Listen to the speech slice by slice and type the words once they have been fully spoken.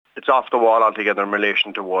it's off the wall altogether in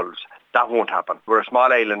relation to wolves. That won't happen. We're a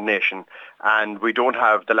small island nation and we don't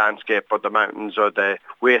have the landscape or the mountains or the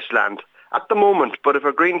wasteland at the moment. But if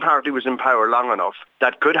a Green Party was in power long enough,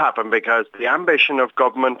 that could happen, because the ambition of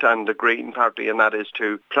government and the Green Party and that is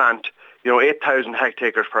to plant 8,000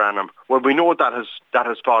 hectares per annum. Well, we know that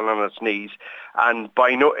has fallen on its knees, and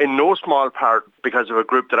in no small part because of a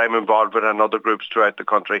group that I'm involved with and other groups throughout the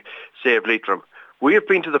country, Save Leitrim. We have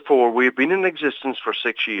been to the fore. We have been in existence for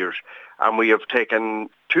 6 years, and we have taken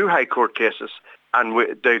 2 High Court cases, and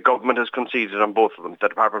the government has conceded on both of them. The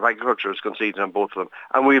Department of Agriculture has conceded on both of them.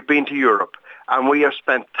 And we have been to Europe, and we have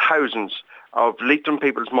spent thousands of Leitrim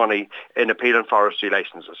people's money in appealing forestry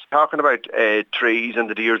licences. Talking about trees and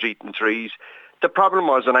the deer's eating trees, the problem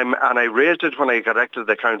was, and I raised it when I got elected to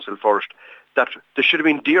the council first, that there should have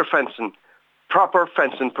been deer fencing, proper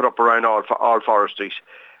fencing put up around all forestries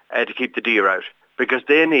to keep the deer out, because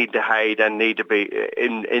they need to hide and need to be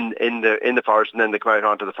in the forest, and then they come out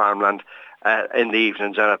onto the farmland in the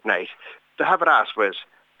evenings and at night. They have it assways,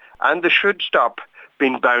 and they should stop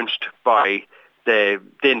being bounced by the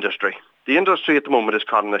industry. The industry at the moment is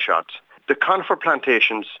calling the shots. The conifer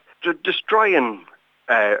plantations, they're destroying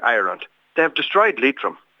Ireland. They have destroyed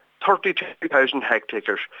Leitrim. 32,000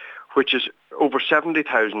 hectares, which is over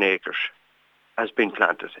 70,000 acres, has been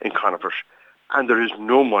planted in conifers. And there is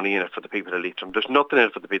no money in it for the people of Leitrim. There's nothing in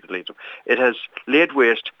it for the people of Leitrim. It has laid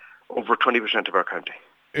waste over 20% of our county.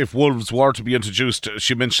 If wolves were to be introduced,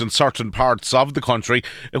 she mentioned certain parts of the country,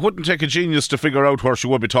 it wouldn't take a genius to figure out where she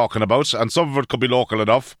would be talking about, and some of it could be local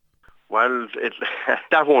enough. Well,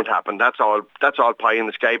 that won't happen. That's all pie in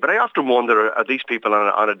the sky. But I often wonder, are these people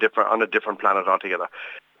on a different planet altogether?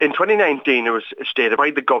 In 2019, it was stated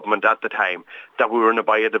by the government at the time that we were in a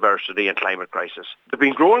biodiversity and climate crisis. They've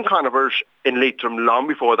been growing conifers in Leitrim long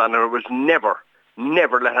before that, and it was never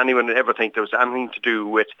let anyone ever think there was anything to do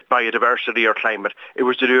with biodiversity or climate. It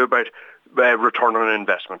was to do about return on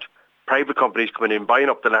investment. Private companies coming in, buying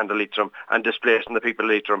up the land of Leitrim and displacing the people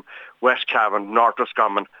of Leitrim, West Cavan, North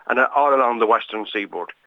Roscommon, and all along the western seaboard.